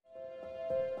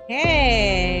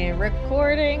Hey,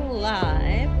 recording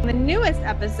live the newest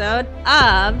episode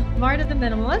of Marta the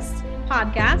Minimalist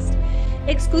podcast,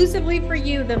 exclusively for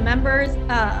you, the members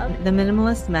of the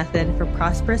Minimalist Method for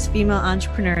Prosperous Female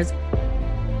Entrepreneurs.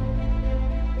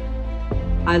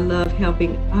 I love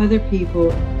helping other people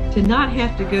to not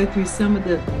have to go through some of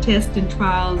the tests and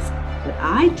trials that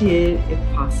I did, if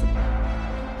possible.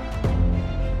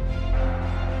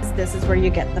 This is where you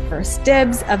get the first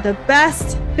dibs of the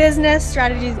best business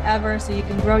strategies ever so you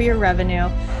can grow your revenue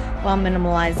while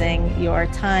minimalizing your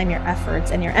time, your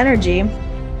efforts, and your energy.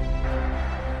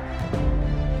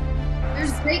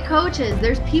 There's great coaches.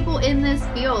 There's people in this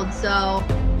field. So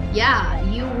yeah,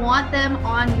 you want them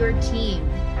on your team.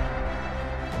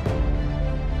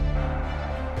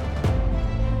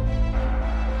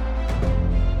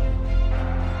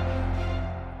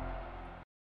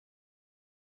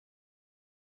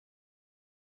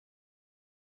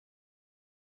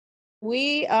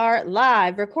 We are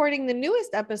live recording the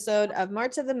newest episode of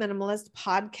Marta the Minimalist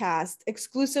podcast,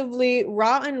 exclusively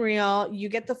raw and real. You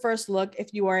get the first look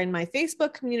if you are in my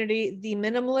Facebook community, The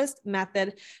Minimalist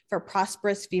Method for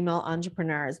Prosperous Female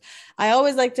Entrepreneurs. I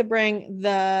always like to bring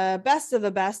the best of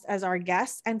the best as our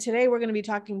guests. And today we're going to be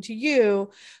talking to you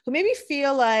who maybe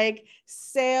feel like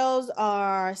sales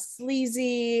are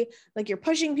sleazy, like you're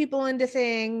pushing people into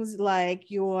things,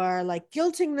 like you're like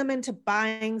guilting them into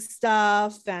buying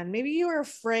stuff, and maybe you're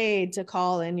afraid to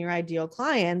call in your ideal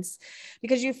clients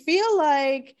because you feel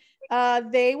like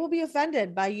they will be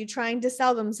offended by you trying to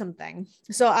sell them something.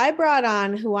 So I brought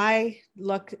on who I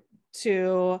look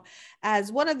to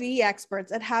as one of the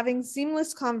experts at having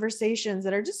seamless conversations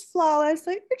that are just flawless.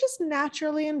 Like you're just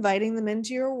naturally inviting them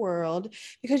into your world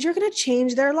because you're going to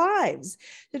change their lives.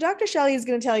 So Dr. Shelley is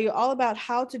going to tell you all about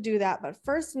how to do that. But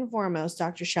first and foremost,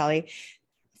 Dr. Shelley,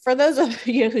 for those of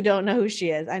you who don't know who she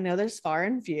is, I know there's far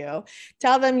and few.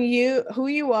 Tell them who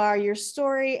you are, your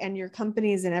story, and your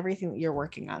companies and everything that you're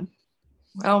working on.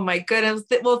 Oh my goodness.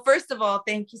 Well, first of all,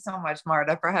 thank you so much,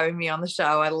 Marta, for having me on the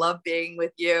show. I love being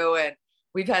with you, and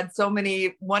we've had so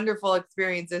many wonderful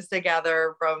experiences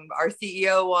together, from our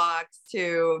CEO walks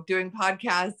to doing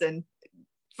podcasts and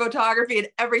photography and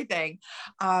everything.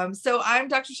 So I'm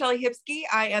Dr. Shelley Hipsky.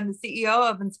 I am the CEO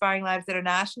of Inspiring Lives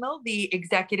International, the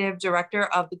executive director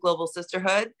of the Global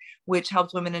Sisterhood, which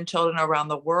helps women and children around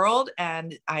the world.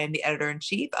 And I am the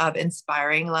editor-in-chief of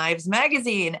Inspiring Lives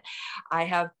magazine. I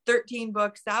have 13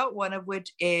 books out, one of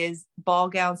which is Ball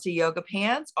Gowns to Yoga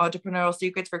Pants, Entrepreneurial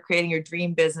Secrets for Creating Your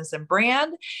Dream Business and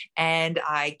Brand. And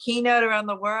I keynote around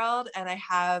the world, and I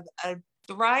have a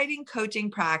thriving coaching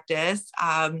practice.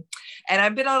 And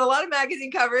I've been on a lot of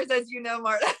magazine covers, as you know,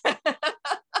 Marta.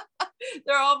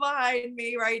 They're all behind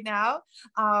me right now.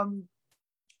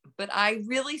 But I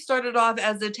really started off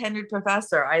as a tenured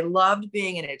professor. I loved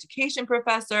being an education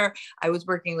professor. I was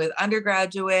working with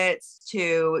undergraduates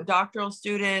to doctoral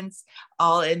students,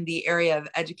 all in the area of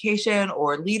education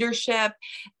or leadership.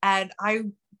 And I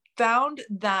found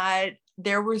that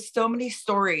there were so many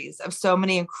stories of so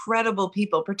many incredible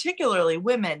people, particularly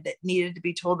women, that needed to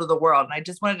be told to the world. And I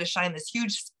just wanted to shine this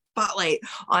huge spotlight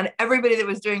on everybody that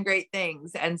was doing great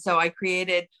things. And so I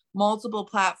created multiple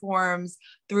platforms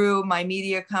through my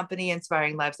media company,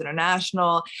 Inspiring Lives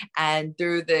International, and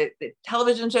through the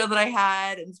television show that I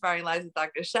had, Inspiring Lives with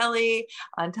Dr. Shelley,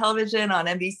 on television, on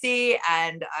NBC,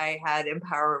 and I had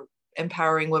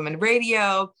Empowering Women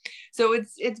Radio. So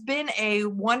it's been a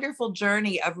wonderful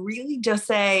journey of really just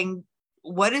saying,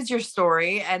 what is your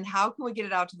story and how can we get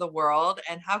it out to the world,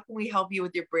 and how can we help you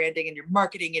with your branding and your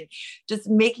marketing and just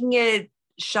making it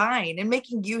shine and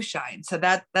making you shine. So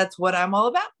that's what I'm all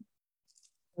about.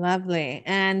 Lovely.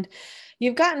 And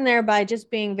you've gotten there by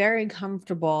just being very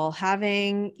comfortable,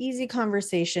 having easy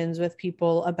conversations with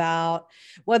people about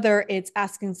whether it's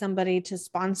asking somebody to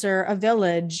sponsor a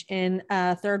village in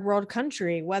a third world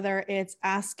country, whether it's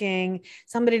asking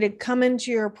somebody to come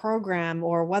into your program,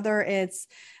 or whether it's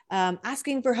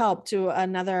asking for help to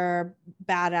another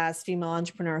badass female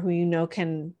entrepreneur who you know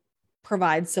can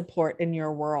provide support in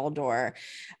your world, or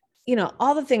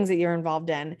all the things that you're involved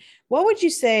in. What would you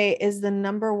say is the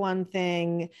number one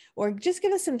thing, or just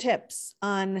give us some tips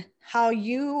on how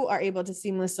you are able to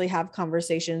seamlessly have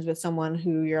conversations with someone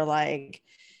who you're like,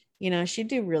 she'd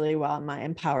do really well in my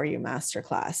Empower You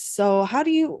Masterclass. So how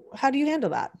do you handle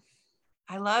that?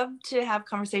 I love to have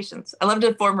conversations. I love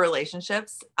to form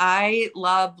relationships. I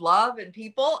love and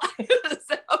people.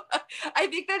 So I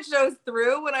think that shows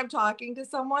through when I'm talking to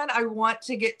someone. I want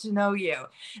to get to know you.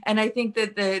 And I think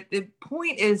that the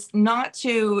point is not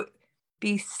to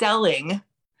be selling.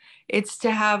 It's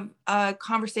to have a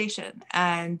conversation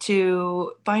and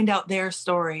to find out their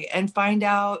story and find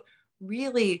out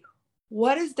really,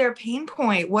 what is their pain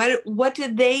point? What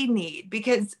do they need?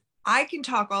 Because I can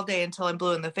talk all day until I'm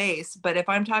blue in the face, but if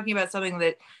I'm talking about something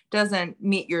that doesn't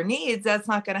meet your needs, that's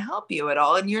not going to help you at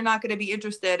all. And you're not going to be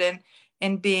interested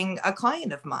in being a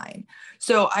client of mine.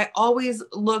 So I always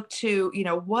look to,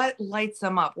 what lights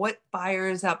them up, what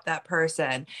fires up that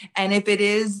person. And if it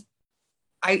is,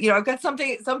 I've got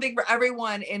something for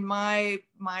everyone in my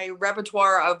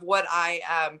repertoire of what I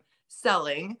am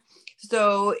selling.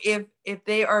 So if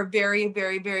they are very,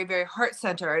 very, very, very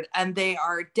heart-centered and they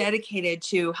are dedicated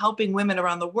to helping women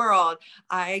around the world,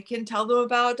 I can tell them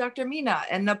about Dr. Meena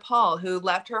in Nepal, who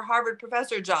left her Harvard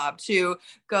professor job to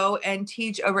go and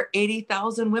teach over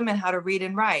 80,000 women how to read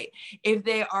and write. If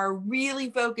they are really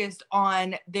focused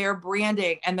on their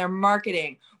branding and their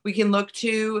marketing, we can look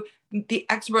to the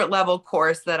expert level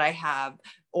course that I have.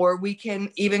 Or we can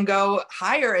even go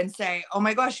higher and say, oh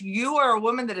my gosh, you are a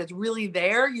woman that is really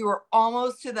there. You are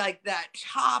almost to that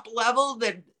top level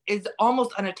that is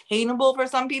almost unattainable for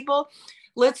some people.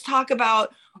 Let's talk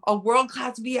about a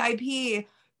world-class VIP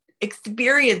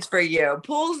experience for you,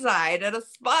 poolside at a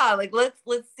spa. Like,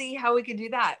 let's see how we can do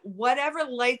that. Whatever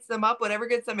lights them up, whatever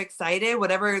gets them excited,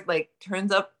 whatever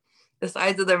turns up the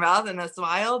sides of their mouth and a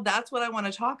smile, that's what I want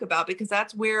to talk about, because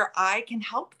that's where I can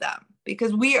help them,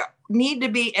 because we need to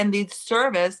be in the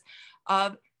service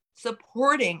of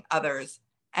supporting others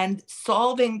and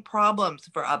solving problems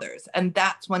for others. And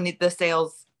that's when the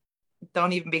sales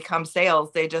don't even become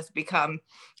sales. They just become,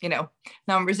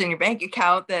 numbers in your bank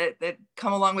account that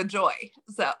come along with joy.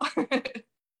 So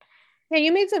yeah,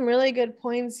 you made some really good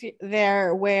points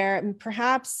there where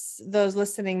perhaps those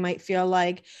listening might feel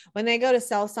like when they go to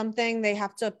sell something, they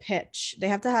have to pitch. They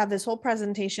have to have this whole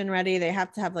presentation ready. They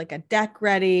have to have like a deck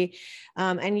ready.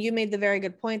 And you made the very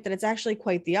good point that it's actually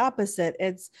quite the opposite.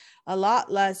 It's a lot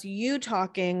less you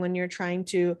talking when you're trying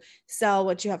to sell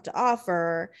what you have to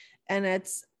offer. And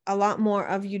it's a lot more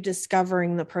of you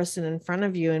discovering the person in front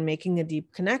of you and making a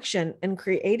deep connection and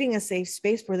creating a safe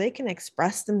space where they can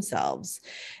express themselves.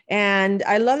 And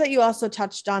I love that you also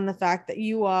touched on the fact that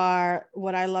you are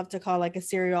what I love to call like a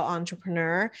serial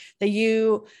entrepreneur, that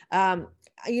you, I'm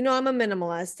a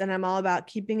minimalist and I'm all about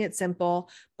keeping it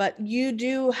simple, but you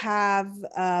do have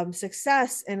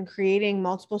success in creating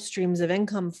multiple streams of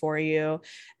income for you.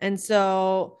 And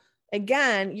so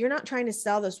again, you're not trying to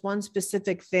sell this one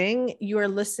specific thing. You are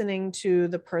listening to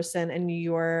the person and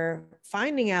you're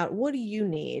finding out, what do you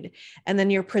need? And then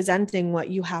you're presenting what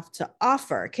you have to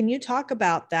offer. Can you talk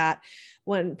about that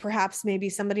when perhaps maybe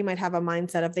somebody might have a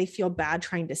mindset of they feel bad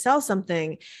trying to sell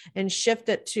something, and shift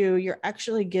it to you're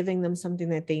actually giving them something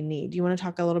that they need? Do you want to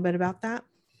talk a little bit about that?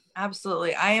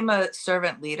 Absolutely. I am a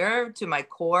servant leader to my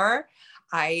core.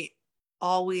 I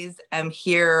always am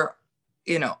here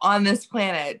on this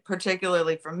planet,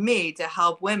 particularly for me, to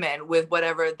help women with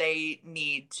whatever they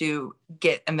need to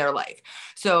get in their life.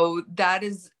 So that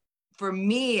is, for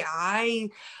me, I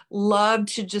love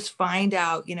to just find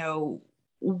out,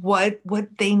 what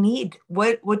they need,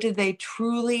 what do they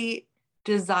truly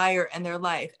desire in their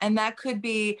life. And that could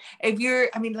be, if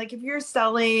you're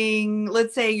selling,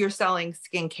 let's say you're selling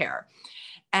skincare,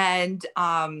 and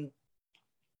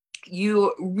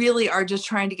you really are just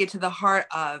trying to get to the heart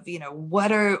of,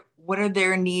 what are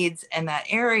their needs in that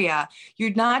area.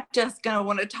 You're not just going to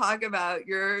want to talk about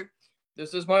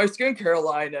this is my skincare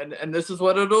line and this is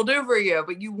what it'll do for you.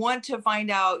 But you want to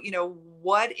find out,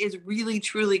 what is really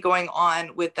truly going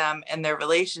on with them and their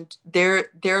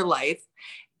their life,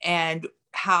 and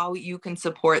how you can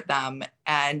support them.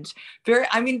 And very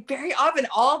often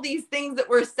all these things that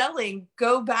we're selling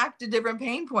go back to different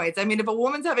pain points. I mean, if a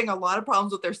woman's having a lot of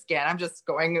problems with their skin, I'm just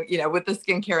going, with the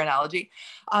skincare analogy,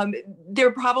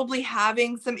 they're probably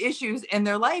having some issues in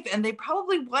their life and they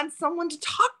probably want someone to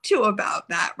talk to about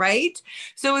that, right?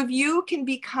 So if you can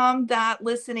become that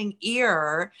listening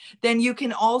ear, then you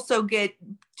can also get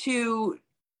to,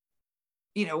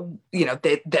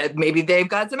 that maybe they've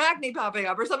got some acne popping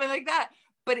up or something like that.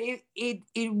 But it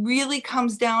really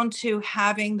comes down to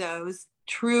having those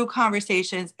true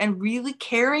conversations and really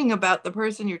caring about the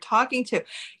person you're talking to.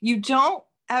 You don't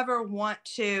ever want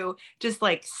to just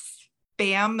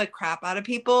spam the crap out of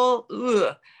people.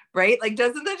 Ugh, right?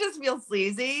 Doesn't that just feel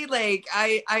sleazy?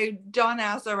 John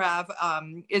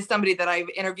Assaraf is somebody that I've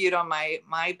interviewed on my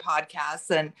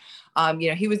podcasts, and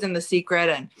he was in The Secret.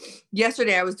 And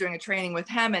yesterday I was doing a training with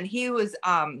him, and he was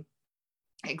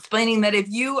explaining that if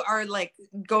you are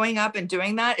going up and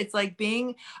doing that, it's like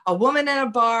being a woman in a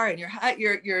bar and you're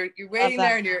waiting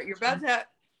there and you're about to have,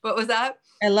 what was that?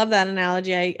 I love that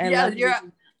analogy. I love your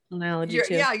analogy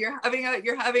too. Yeah, you're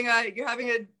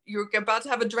about to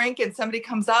have a drink and somebody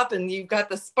comes up and you've got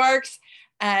the sparks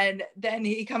And then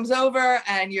he comes over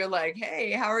and you're like,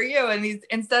 hey, how are you? And he's,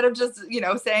 instead of just,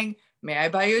 saying, may I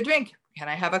buy you a drink? Can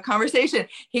I have a conversation?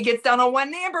 He gets down on one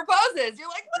knee and proposes. You're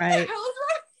like, what the hell is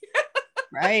wrong?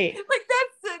 Right.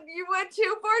 Like you went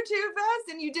too far too fast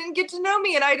and you didn't get to know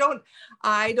me. And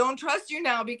I don't trust you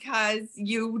now because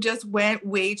you just went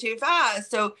way too fast.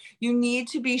 So you need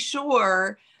to be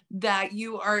sure that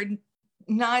you are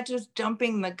not just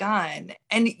jumping the gun.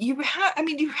 And you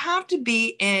have to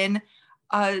be in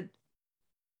a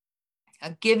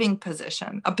giving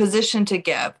position, a position to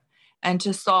give and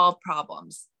to solve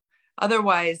problems.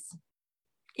 Otherwise,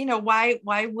 why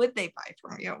would they buy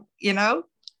from you?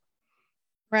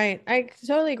 Right. I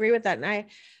totally agree with that. And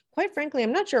quite frankly,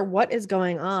 I'm not sure what is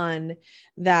going on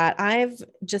that I've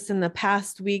just in the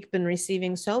past week been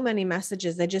receiving so many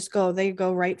messages. They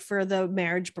go right for the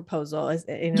marriage proposal, as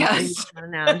yes. an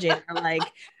analogy. Like,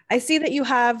 I see that you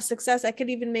have success. I could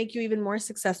even make you even more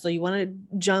successful. You want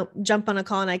to jump on a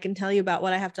call and I can tell you about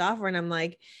what I have to offer. And I'm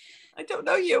like, I don't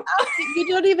know you. You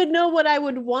don't even know what I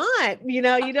would want. You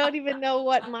don't even know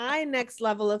what my next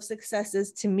level of success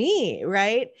is to me.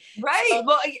 Right. Right. So,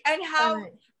 well, and how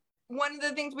one of the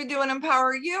things we do in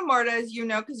Empower You, Marta, as you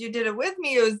know, because you did it with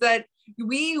me, is that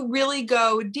we really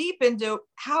go deep into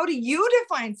how do you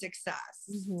define success?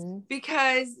 Mm-hmm.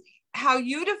 Because how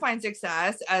you define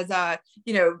success as a,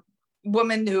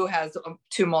 woman who has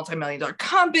 2 multi-million-dollar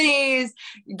companies,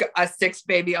 a 6th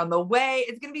baby on the way,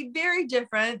 it's going to be very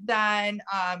different than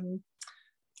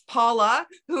Paula,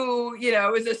 who,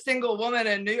 is a single woman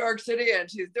in New York City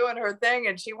and she's doing her thing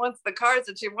and she wants the cars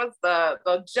and she wants the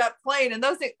jet plane and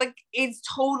those things. Like, it's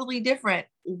totally different.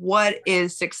 What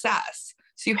is success?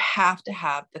 So you have to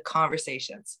have the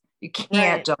conversations. You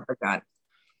can't jump the gun.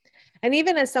 And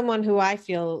even as someone who I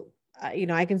feel,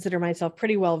 I consider myself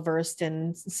pretty well versed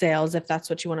in sales, if that's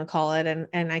what you want to call it.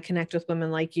 And I connect with women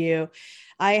like you.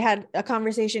 I had a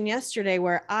conversation yesterday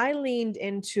where I leaned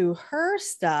into her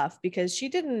stuff because she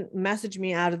didn't message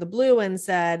me out of the blue and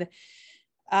said,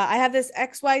 I have this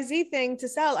XYZ thing to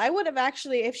sell. I would have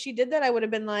actually, if she did that, I would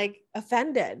have been like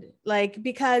offended,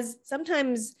 because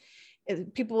sometimes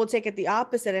people will take it the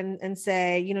opposite and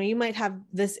say, you might have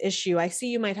this issue. I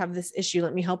see you might have this issue.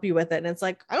 Let me help you with it. And it's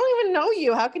like, I don't even know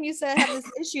you. How can you say I have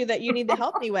this issue that you need to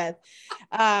help me with?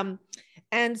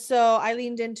 And so I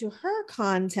leaned into her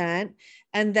content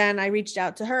and then I reached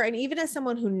out to her. And even as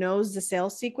someone who knows the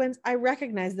sales sequence, I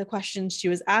recognized the questions she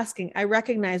was asking. I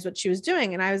recognized what she was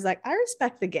doing. And I was like, I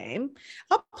respect the game.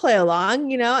 I'll play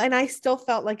along, and I still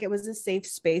felt like it was a safe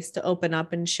space to open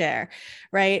up and share.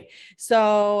 Right.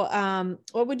 So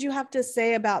what would you have to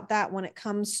say about that when it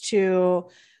comes to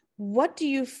what do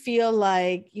you feel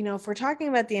like, if we're talking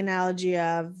about the analogy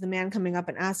of the man coming up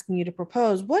and asking you to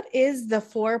propose, what is the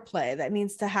foreplay that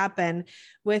needs to happen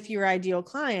with your ideal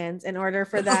clients in order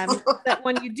for them that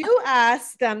when you do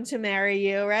ask them to marry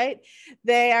you, right,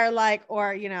 they are like,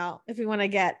 or, if we want to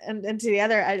get into the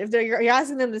other, if you're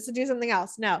asking them to do something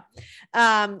else, no,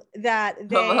 that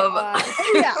they,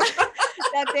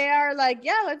 that they are like,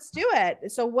 yeah, let's do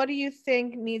it. So what do you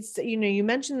think needs to, you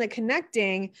mentioned the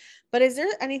connecting, but is there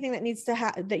anything that needs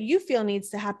to that you feel needs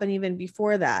to happen even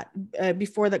before that,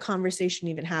 before the conversation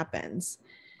even happens?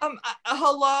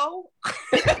 Hello.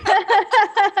 These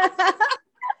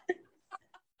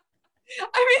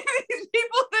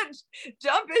people that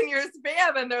jump in your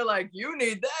spam and they're like, you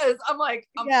need this. I'm like,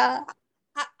 yeah.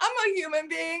 I'm a human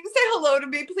being. Say hello to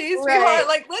me, please, sweetheart.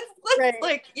 Like, let's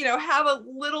have a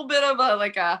little bit of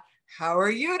a how are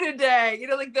you today?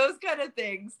 Like those kind of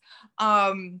things.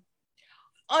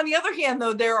 On the other hand,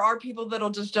 though, there are people that'll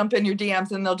just jump in your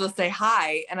DMs and they'll just say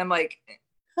hi. And I'm like,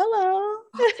 hello.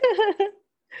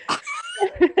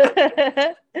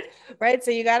 Right.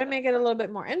 So you got to make it a little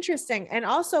bit more interesting. And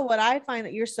also what I find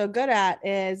that you're so good at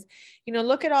is,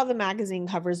 look at all the magazine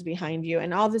covers behind you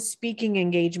and all the speaking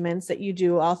engagements that you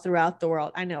do all throughout the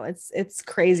world. I know it's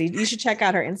crazy. You should check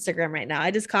out her Instagram right now.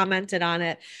 I just commented on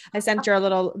it. I sent her a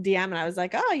little DM and I was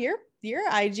like, oh, your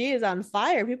IG is on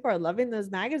fire. People are loving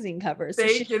those magazine covers.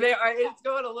 Thank you. They are. It's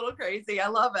going a little crazy. I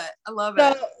love it.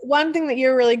 So one thing that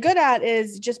you're really good at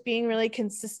is just being really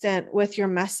consistent with your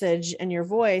message and your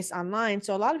voice online.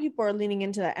 So a lot of people are leaning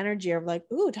into that energy of like,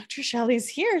 ooh, Dr. Shelley's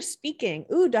here speaking.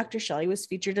 Ooh, Dr. Shelley was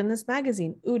featured in this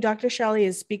magazine. Ooh, Dr. Shelley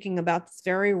is speaking about this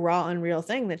very raw and real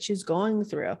thing that she's going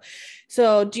through.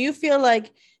 So do you feel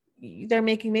like they're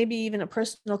making maybe even a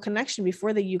personal connection before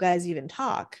you guys even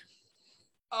talk?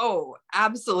 Oh,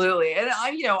 absolutely. And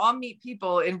I'll meet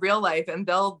people in real life and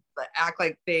they'll act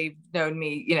like they've known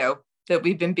me, that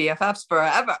we've been BFFs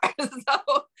forever.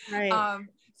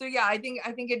 So yeah, I think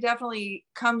it definitely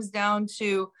comes down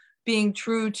to being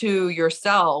true to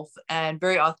yourself and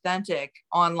very authentic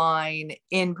online,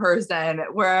 in person,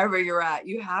 wherever you're at.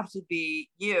 You have to be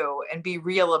you and be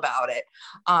real about it.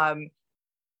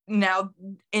 Now,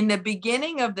 in the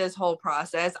beginning of this whole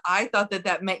process, I thought that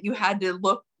that meant you had to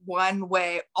look one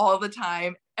way all the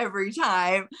time, every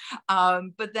time.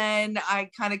 But then I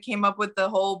kind of came up with the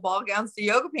whole ball gowns to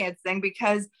yoga pants thing,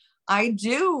 because I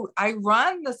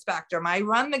run the spectrum. I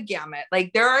run the gamut.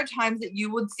 Like, there are times that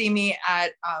you would see me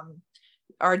at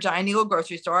our Giant Eagle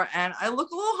grocery store and I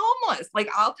look a little homeless. Like,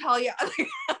 I'll tell you, I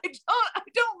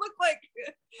don't look like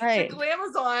the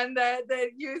glamazon that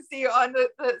you see on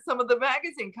some of the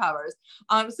magazine covers.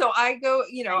 So I go,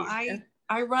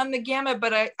 I run the gamut,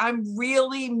 but I'm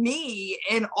really me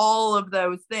in all of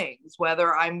those things,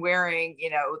 whether I'm wearing,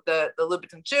 the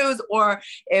Louboutin shoes or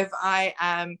if I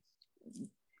am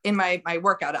in my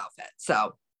workout outfit.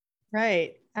 So.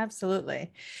 Right.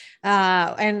 Absolutely.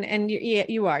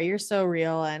 You're so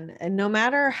real. And no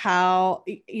matter how,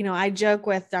 I joke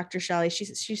with Dr. Shelley,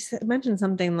 she mentioned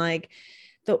something like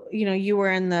you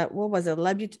were in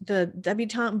the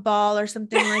debutante ball or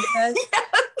something like this.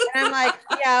 And I'm like,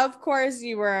 yeah, of course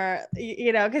you were,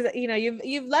 because,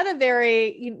 you've led a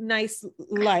very nice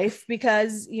life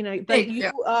because, but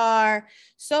you are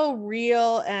so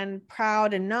real and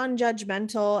proud and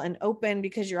non-judgmental and open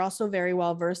because you're also very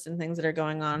well versed in things that are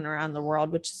going on around the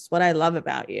world, which is what I love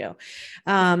about you.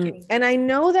 And I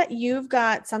know that you've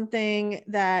got something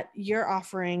that you're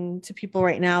offering to people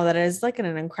right now that is like an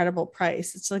incredible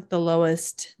price. It's like the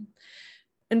lowest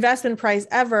investment price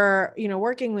ever,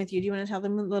 working with you. Do you want to tell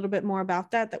them a little bit more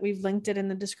about that we've linked it in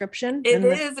the description?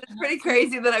 It's pretty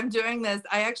crazy that I'm doing this.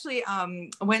 I actually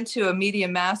went to a media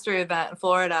mastery event in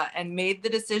Florida and made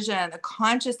a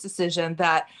conscious decision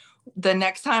that the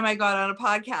next time I got on a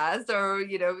podcast or,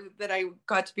 that I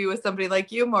got to be with somebody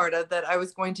like you, Marta, that I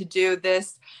was going to do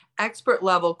this expert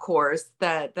level course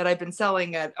that I've been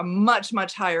selling at a much,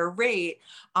 much higher rate.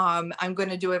 I'm going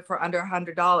to do it for under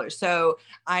 $100. So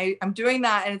I'm doing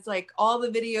that. And it's like all the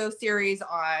video series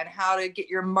on how to get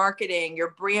your marketing,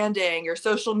 your branding, your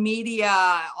social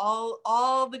media,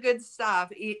 all the good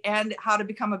stuff, and how to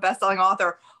become a best-selling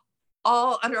author,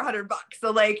 all under $100.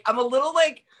 So like, I'm a little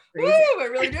like, woo, am I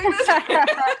really doing this?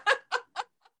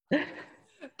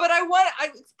 But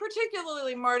I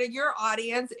particularly, Marta, your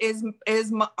audience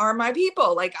are my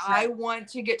people. Like, I want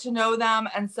to get to know them.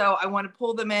 And so I want to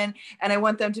pull them in and I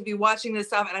want them to be watching this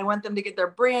stuff and I want them to get their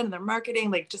brand and their marketing,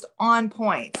 like, just on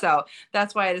point. So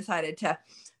that's why I decided to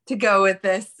go with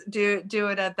this, do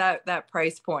it at that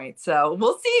price point. So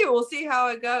we'll see how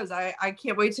it goes. I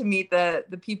can't wait to meet the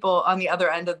people on the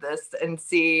other end of this and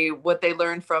see what they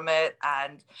learned from it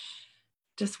and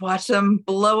just watch them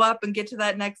blow up and get to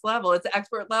that next level. It's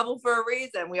expert level for a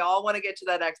reason. We all want to get to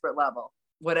that expert level,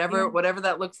 whatever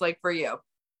that looks like for you.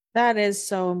 That is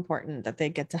so important that they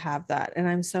get to have that. And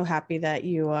I'm so happy that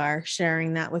you are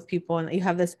sharing that with people and that you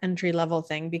have this entry level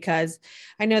thing, because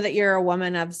I know that you're a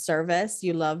woman of service.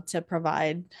 You love to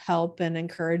provide help and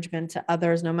encouragement to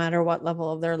others, no matter what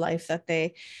level of their life that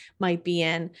they might be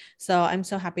in. So I'm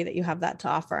so happy that you have that to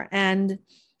offer. And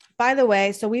by the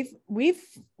way, so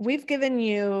we've given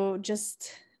you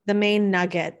just the main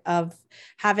nugget of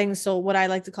having what I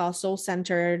like to call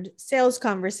soul-centered sales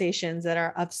conversations that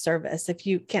are of service. If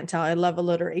you can't tell, I love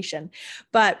alliteration,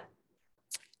 but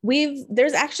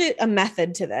there's actually a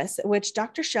method to this, which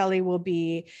Dr. Shelley will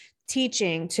be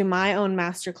teaching to my own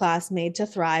masterclass, Made to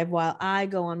Thrive, while I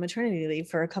go on maternity leave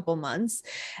for a couple months.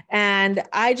 And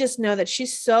I just know that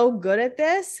she's so good at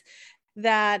this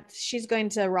that she's going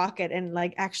to rock it and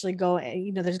like actually go,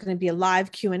 there's going to be a live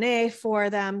Q&A for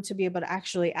them to be able to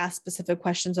actually ask specific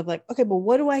questions of like, okay, but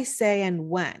what do I say and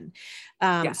when?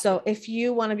 So if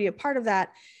you want to be a part of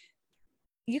that,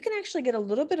 you can actually get a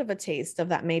little bit of a taste of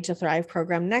that Made to Thrive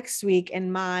program next week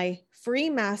in my free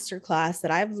masterclass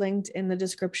that I've linked in the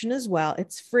description as well.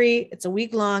 It's free. It's a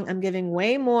week long. I'm giving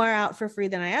way more out for free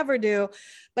than I ever do.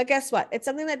 But guess what? It's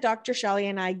something that Dr. Shelley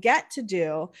and I get to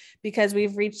do because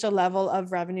we've reached a level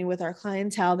of revenue with our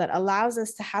clientele that allows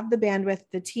us to have the bandwidth,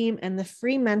 the team, and the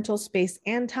free mental space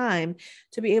and time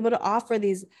to be able to offer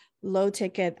these low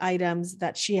ticket items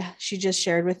that she just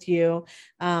shared with you.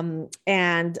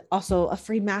 And also a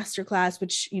free masterclass,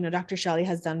 which, Dr. Shelley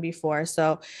has done before.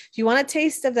 So if you want a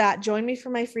taste of that, join me for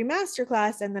my free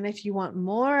masterclass. And then if you want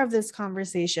more of this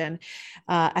conversation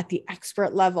at the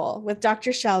expert level with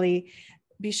Dr. Shelley,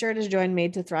 be sure to join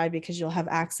Made to Thrive because you'll have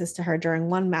access to her during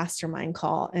one mastermind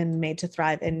call in Made to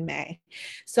Thrive in May.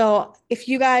 So if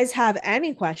you guys have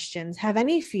any questions, have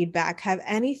any feedback, have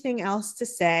anything else to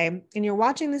say, and you're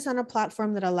watching this on a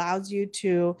platform that allows you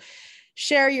to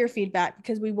share your feedback,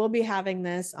 because we will be having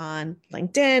this on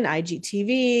LinkedIn,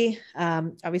 IGTV,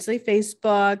 obviously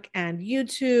Facebook and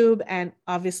YouTube, and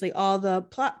obviously all the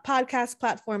podcast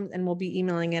platforms. And we'll be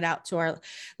emailing it out to our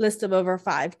list of over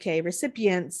 5K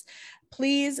recipients.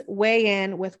 Please weigh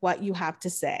in with what you have to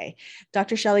say.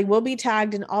 Dr. Shelley will be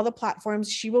tagged in all the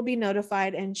platforms. She will be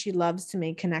notified, and she loves to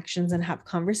make connections and have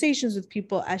conversations with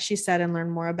people, as she said, and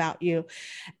learn more about you.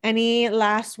 Any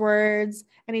last words,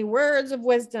 any words of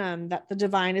wisdom that the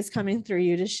divine is coming through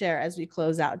you to share as we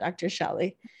close out, Dr.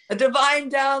 Shelley? A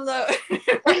divine download.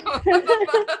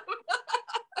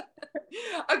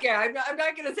 Okay, I'm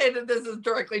not going to say that this is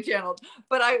directly channeled,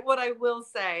 but what I will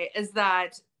say is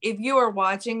that if you are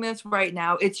watching this right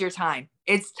now, it's your time.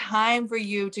 It's time for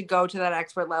you to go to that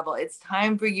expert level. It's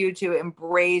time for you to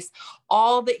embrace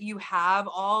all that you have,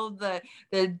 all the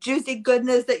juicy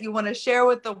goodness that you want to share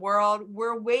with the world.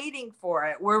 We're waiting for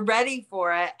it. We're ready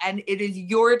for it. And it is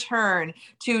your turn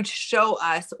to show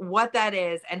us what that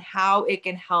is and how it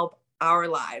can help our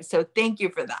lives. So thank you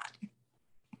for that.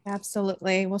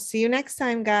 Absolutely. We'll see you next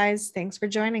time, guys. Thanks for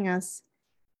joining us.